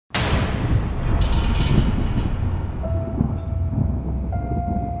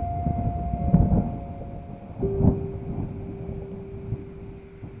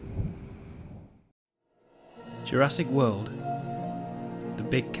Jurassic World, The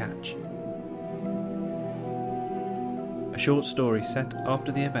Big Catch. A short story set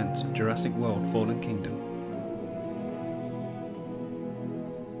after the events of Jurassic World Fallen Kingdom.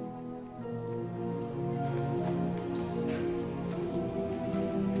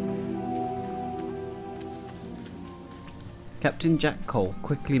 Captain Jack Cole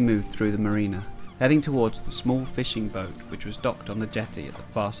quickly moved through the marina, heading towards the small fishing boat which was docked on the jetty at the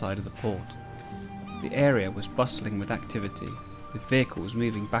far side of the port. The area was bustling with activity, with vehicles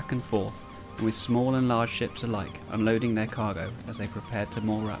moving back and forth, and with small and large ships alike unloading their cargo as they prepared to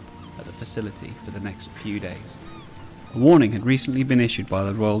moor up at the facility for the next few days. A warning had recently been issued by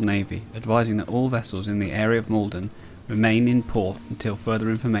the Royal Navy advising that all vessels in the area of Malden remain in port until further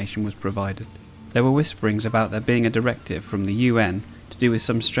information was provided. There were whisperings about there being a directive from the UN to do with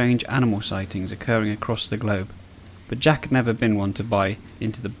some strange animal sightings occurring across the globe, but Jack had never been one to buy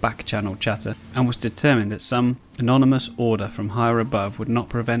into the back-channel chatter and was determined that some anonymous order from higher above would not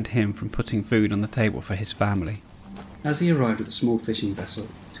prevent him from putting food on the table for his family. As he arrived at the small fishing vessel,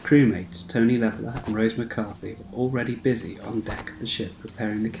 his crewmates Tony Leveller and Rose McCarthy were already busy on deck of the ship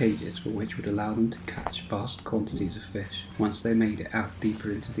preparing the cages for which would allow them to catch vast quantities of fish once they made it out deeper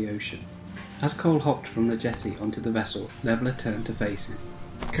into the ocean. As Cole hopped from the jetty onto the vessel, Leveller turned to face him.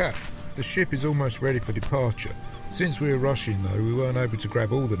 Cap, the ship is almost ready for departure. Since we were rushing though, we weren't able to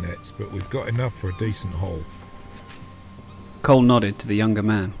grab all the nets, but we've got enough for a decent haul. Cole nodded to the younger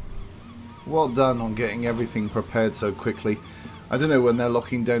man. Well done on getting everything prepared so quickly. I don't know when they're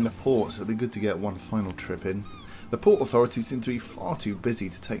locking down the port, so it'll be good to get one final trip in. The port authorities seem to be far too busy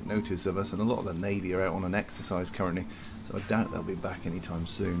to take notice of us, and a lot of the Navy are out on an exercise currently, so I doubt they'll be back anytime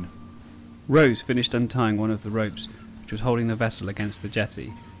soon. Rose finished untying one of the ropes which was holding the vessel against the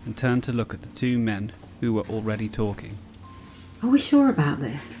jetty and turned to look at the two men who were already talking. Are we sure about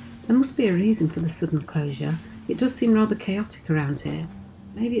this? There must be a reason for the sudden closure. It does seem rather chaotic around here.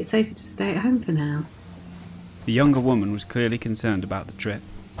 Maybe it's safer to stay at home for now. The younger woman was clearly concerned about the trip.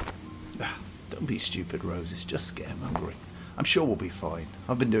 Don't be stupid, Rose. It's just scaremongering. I'm sure we'll be fine.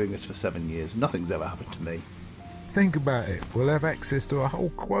 I've been doing this for 7 years. Nothing's ever happened to me. Think about it. We'll have access to a whole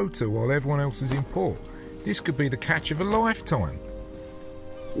quota while everyone else is in port. This could be the catch of a lifetime.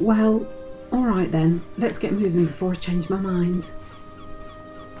 Well, alright then. Let's get moving before I change my mind.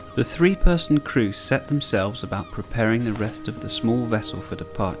 The three-person crew set themselves about preparing the rest of the small vessel for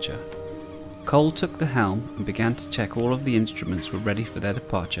departure. Cole took the helm and began to check all of the instruments were ready for their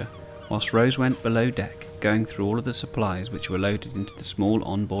departure, whilst Rose went below deck, going through all of the supplies which were loaded into the small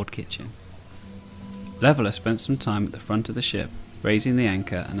onboard kitchen. Leveller spent some time at the front of the ship, raising the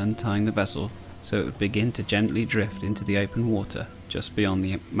anchor and untying the vessel so it would begin to gently drift into the open water just beyond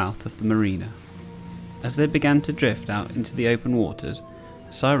the mouth of the marina. As they began to drift out into the open waters,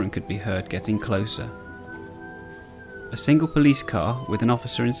 a siren could be heard getting closer. A single police car with an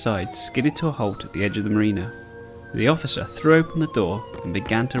officer inside skidded to a halt at the edge of the marina. The officer threw open the door and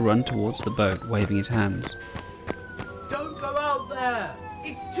began to run towards the boat, waving his hands. Don't go out there!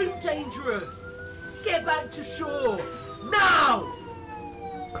 It's too dangerous! Get back to shore! Now!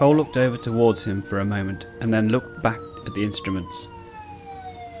 Cole looked over towards him for a moment and then looked back at the instruments.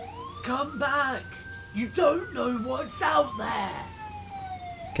 Come back! You don't know what's out there!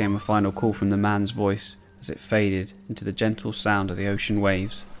 Came a final call from the man's voice as it faded into the gentle sound of the ocean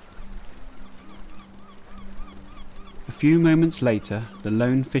waves. A few moments later, the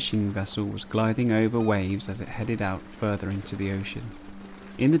lone fishing vessel was gliding over waves as it headed out further into the ocean.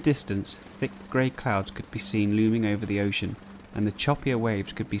 In the distance, thick grey clouds could be seen looming over the ocean, and the choppier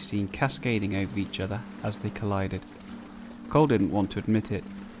waves could be seen cascading over each other as they collided. Cole didn't want to admit it.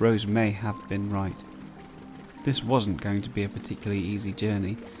 Rose may have been right. This wasn't going to be a particularly easy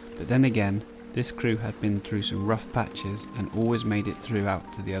journey, but then again, this crew had been through some rough patches and always made it through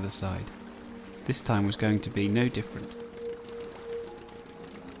out to the other side. This time was going to be no different.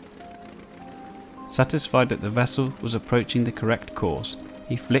 Satisfied that the vessel was approaching the correct course,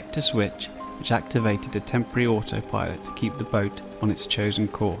 he flicked a switch which activated a temporary autopilot to keep the boat on its chosen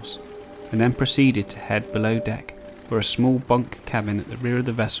course, and then proceeded to head below deck, where a small bunk cabin at the rear of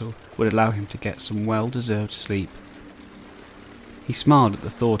the vessel would allow him to get some well-deserved sleep. He smiled at the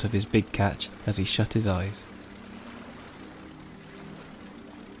thought of his big catch as he shut his eyes.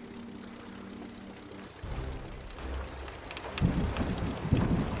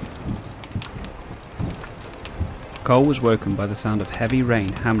 Cole was woken by the sound of heavy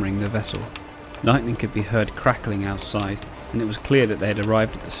rain hammering the vessel. Lightning could be heard crackling outside, and it was clear that they had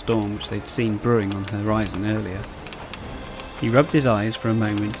arrived at the storm which they'd seen brewing on the horizon earlier. He rubbed his eyes for a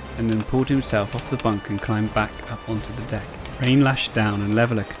moment and then pulled himself off the bunk and climbed back up onto the deck. Rain lashed down and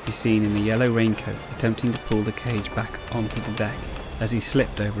Leveller could be seen in the yellow raincoat attempting to pull the cage back onto the deck as he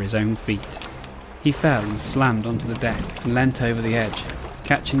slipped over his own feet. He fell and slammed onto the deck and leant over the edge,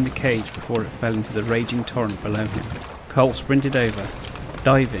 catching the cage before it fell into the raging torrent below him. Cole sprinted over,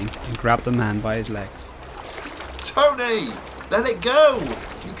 diving, and grabbed the man by his legs. Tony! Let it go!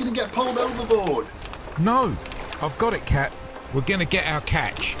 You're going to get pulled overboard! No! I've got it, Cat. We're going to get our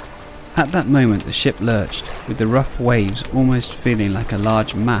catch. At that moment the ship lurched, with the rough waves almost feeling like a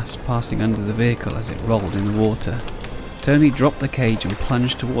large mass passing under the vehicle as it rolled in the water. Tony dropped the cage and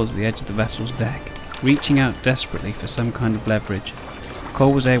plunged towards the edge of the vessel's deck, reaching out desperately for some kind of leverage.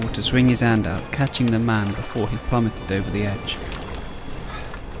 Cole was able to swing his hand out, catching the man before he plummeted over the edge.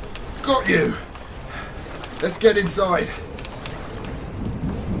 Got you! Let's get inside!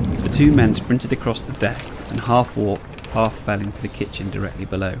 The two men sprinted across the deck and half walked, half fell into the kitchen directly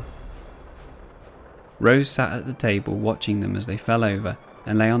below. Rose sat at the table watching them as they fell over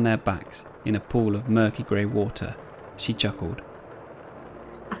and lay on their backs in a pool of murky grey water. She chuckled.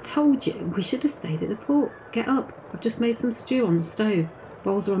 I told you we should have stayed at the port. Get up. I've just made some stew on the stove.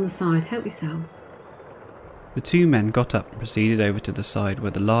 Bowls are on the side. Help yourselves. The two men got up and proceeded over to the side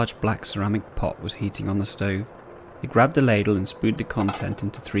where the large black ceramic pot was heating on the stove. They grabbed a ladle and spooned the content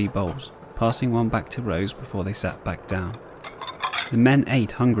into 3 bowls, passing one back to Rose before they sat back down. The men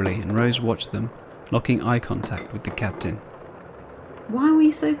ate hungrily and Rose watched them, locking eye contact with the captain. Why were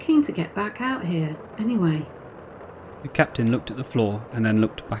you so keen to get back out here, anyway? The captain looked at the floor and then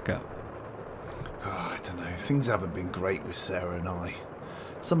looked back up. Oh, I don't know. Things haven't been great with Sarah and I.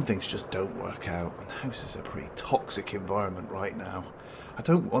 Some things just don't work out. The house is a pretty toxic environment right now. I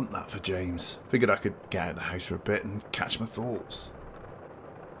don't want that for James. Figured I could get out of the house for a bit and catch my thoughts.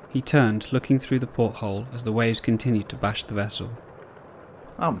 He turned, looking through the porthole as the waves continued to bash the vessel.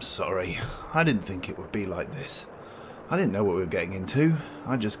 I'm sorry. I didn't think it would be like this. I didn't know what we were getting into.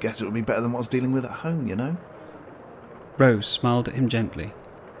 I just guessed it would be better than what I was dealing with at home, you know? Rose smiled at him gently.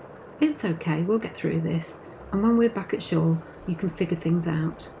 It's okay, we'll get through this. And when we're back at shore, you can figure things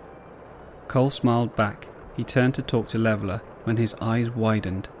out. Cole smiled back. He turned to talk to Leveller when his eyes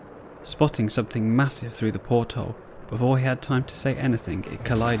widened. Spotting something massive through the porthole, before he had time to say anything, it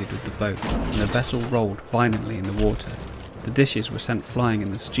collided with the boat, and the vessel rolled violently in the water. The dishes were sent flying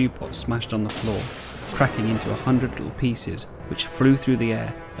and the stew pot smashed on the floor, cracking into 100 little pieces, which flew through the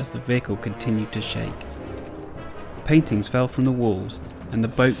air as the vehicle continued to shake. Paintings fell from the walls, and the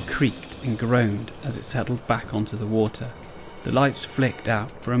boat creaked and groaned as it settled back onto the water. The lights flicked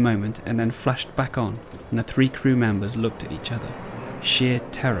out for a moment and then flashed back on, and the 3 crew members looked at each other, sheer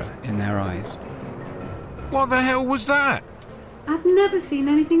terror in their eyes. What the hell was that? I've never seen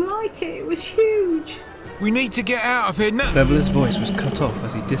anything like it. It was huge. We need to get out of here now. Leveller's voice was cut off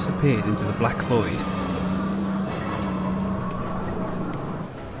as he disappeared into the black void.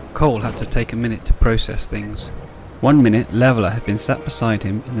 Cole had to take a minute to process things. 1 minute, Leveller had been sat beside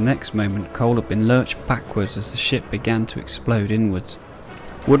him, and the next moment Cole had been lurched backwards as the ship began to explode inwards.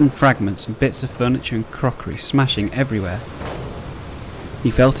 Wooden fragments and bits of furniture and crockery smashing everywhere.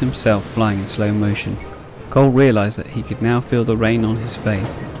 He felt himself flying in slow motion. Cole realised that he could now feel the rain on his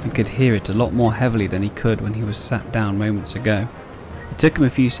face and could hear it a lot more heavily than he could when he was sat down moments ago. It took him a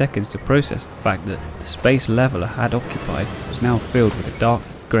few seconds to process the fact that the space Leveller had occupied was now filled with a dark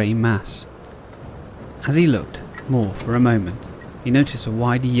grey mass. As he looked more for a moment, he noticed a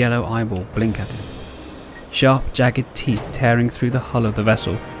wide yellow eyeball blink at him. Sharp, jagged teeth tearing through the hull of the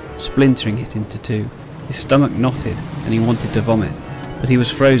vessel, splintering it into 2. His stomach knotted and he wanted to vomit, but he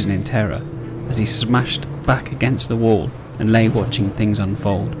was frozen in terror as he smashed back against the wall and lay watching things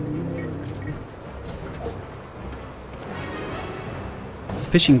unfold. The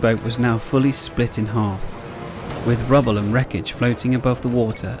fishing boat was now fully split in half, with rubble and wreckage floating above the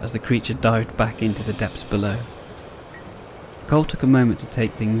water as the creature dived back into the depths below. Cole took a moment to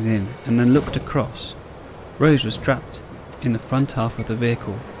take things in and then looked across. Rose was trapped in the front half of the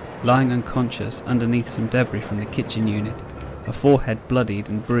vehicle, lying unconscious underneath some debris from the kitchen unit, her forehead bloodied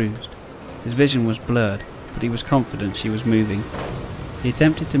and bruised. His vision was blurred, but he was confident she was moving. He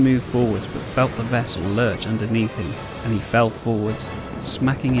attempted to move forwards but felt the vessel lurch underneath him, and he fell forwards,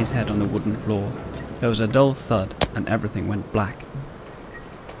 smacking his head on the wooden floor. There was a dull thud and everything went black.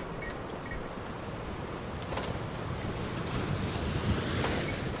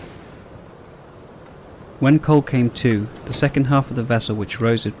 When Cole came to, the second half of the vessel which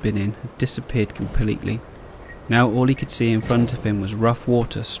Rose had been in had disappeared completely. Now all he could see in front of him was rough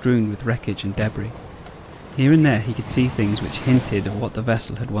water strewn with wreckage and debris. Here and there he could see things which hinted of what the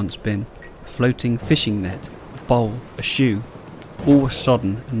vessel had once been. A floating fishing net, a bowl, a shoe. All was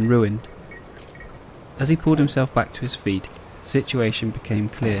sodden and ruined. As he pulled himself back to his feet, the situation became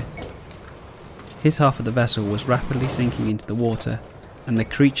clear. His half of the vessel was rapidly sinking into the water, and the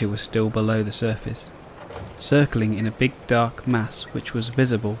creature was still below the surface, circling in a big dark mass which was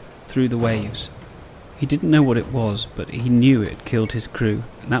visible through the waves. He didn't know what it was, but he knew it had killed his crew,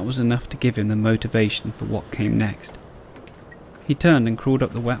 and that was enough to give him the motivation for what came next. He turned and crawled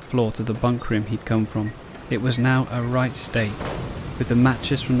up the wet floor to the bunk room he'd come from. It was now a right state, with the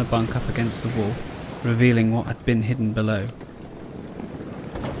mattress from the bunk up against the wall, revealing what had been hidden below.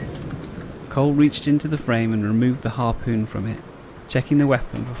 Cole reached into the frame and removed the harpoon from it, checking the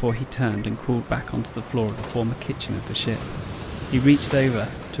weapon before he turned and crawled back onto the floor of the former kitchen of the ship. He reached over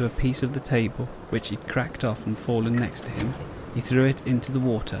to a piece of the table which he'd cracked off and fallen next to him. He threw it into the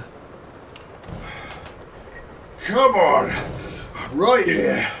water. Come on! Right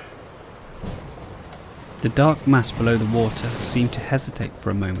here! The dark mass below the water seemed to hesitate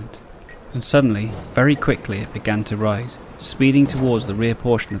for a moment, and suddenly, very quickly, it began to rise, speeding towards the rear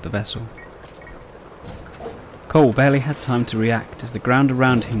portion of the vessel. Cole barely had time to react as the ground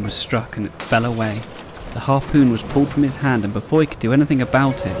around him was struck and it fell away. The harpoon was pulled from his hand, and before he could do anything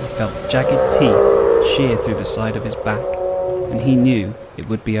about it, he felt jagged teeth shear through the side of his back, and he knew it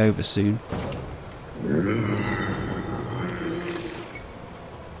would be over soon.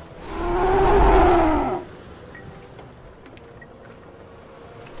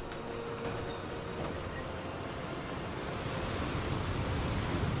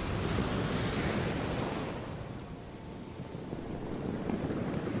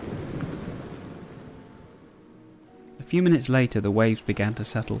 A few minutes later the waves began to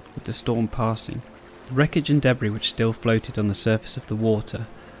settle, with the storm passing. The wreckage and debris which still floated on the surface of the water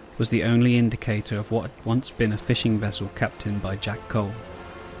was the only indicator of what had once been a fishing vessel captained by Jack Cole.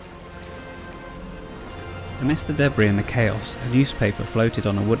 Amidst the debris and the chaos, a newspaper floated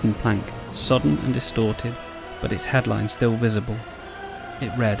on a wooden plank, sodden and distorted, but its headline still visible.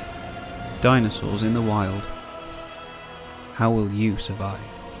 It read, "Dinosaurs in the wild. How will you survive?"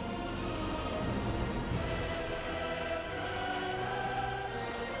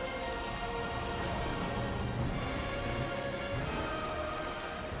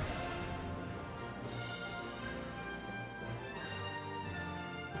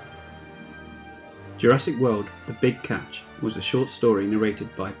 Jurassic World: The Big Catch was a short story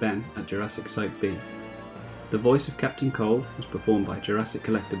narrated by Ben at Jurassic Site B. The voice of Captain Cole was performed by Jurassic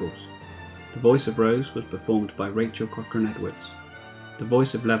Collectables. The voice of Rose was performed by Rachel Cochrane-Edwards. The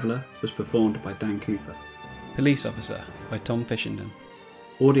voice of Leveler was performed by Dan Cooper. Police Officer by Tom Fishenden.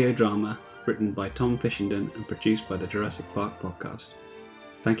 Audio drama written by Tom Fishenden and produced by the Jurassic Park podcast.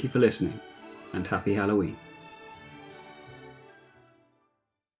 Thank you for listening, and happy Halloween.